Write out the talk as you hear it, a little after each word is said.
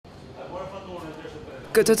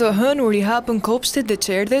Këtë të hënë u rihapën kopshtet dhe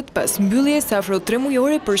Cerdhet pas mbylljes afro 3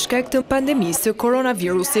 mujore për shkak të pandemisë së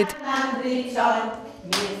koronavirusit.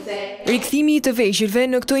 Rikthimi i të vegjlitve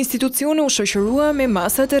në këto institucione u shoqërua me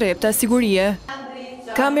masa të repta sigurie.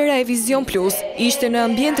 Kamera e Vizion Plus ishte në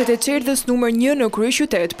ambjentet e Cerdhës numër 1 në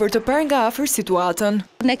kryeqytet për të parë nga afër situatën.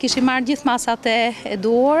 Ne kishim marrë gjithë masat e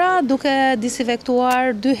duhura, duke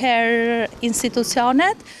disinfektuar 2 herë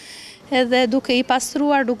institucionet, edhe duke i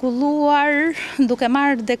pastruar, rregulluar, duke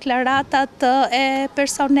marrë deklaratat e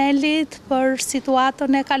personelit për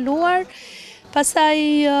situatën e kaluar.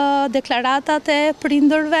 Pastaj deklaratat e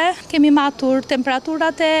prindërve, kemi matur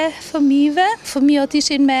temperaturat e fëmijëve. Fëmijët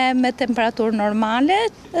ishin me temperaturë normale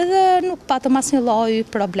dhe nuk patëm asnjë lloj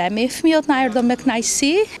problemi. Fëmijët na erdhën me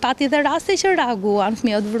kënaqësi, pati dhe raste që reaguan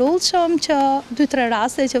fëmijët vrullshëm, që 2-3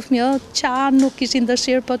 raste që fëmijët qanë nuk kishin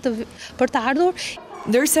dëshirë për të ardhur.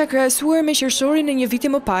 Ndërsa krahasuar me qershorin e një viti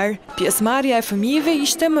më parë, pjesëmarrja e fëmijëve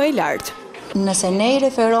ishte më e lartë. Nëse ne i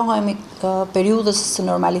referohemi periudhës së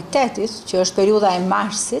normalitetit, që është periudha e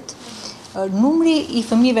marsit, numri i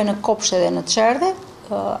fëmijëve në kopshte dhe në Cerdhet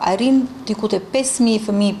arrin diku te 5.000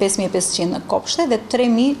 fëmijë, 5.500 në kopshte dhe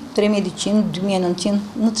 3.000, 3.200,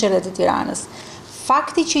 2.900 në Cerdhet të Tiranës.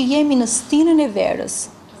 Fakti që jemi në stinën e verës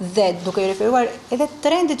dhe duke i referuar edhe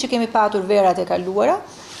trendit që kemi patur verat e kaluara,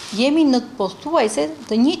 jemi në pothuajse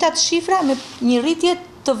të njëjtat shifra me një rritje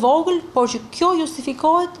të vogël, por që kjo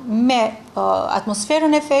justifikohet me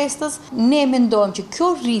atmosferën e festës. Ne mendojmë që kjo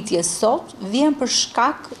rritje sot vjen për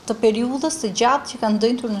shkak të periudhës së gjatë që kanë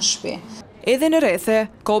ndëntur në shtëpi. Edhe në rrethe,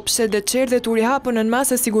 kopshtet dhe Cerdhet u rihapën në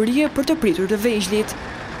masë sigurie për të pritur të vegjlit.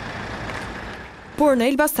 Por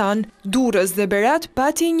në Elbasan, Durrës dhe Berat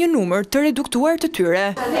pati një numër të reduktuar të tyre.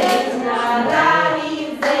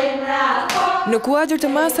 Në kuadër të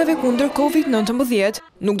masave kundër Covid-19,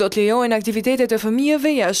 nuk do të lejohen aktivitetet e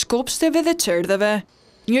fëmijëve jashtë kopshteve dhe Cerdheve.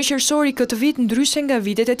 Një qershori këtë vit ndryshe nga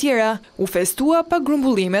vitet e tjera, u festua pa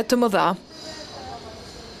grumbullime të mëdha.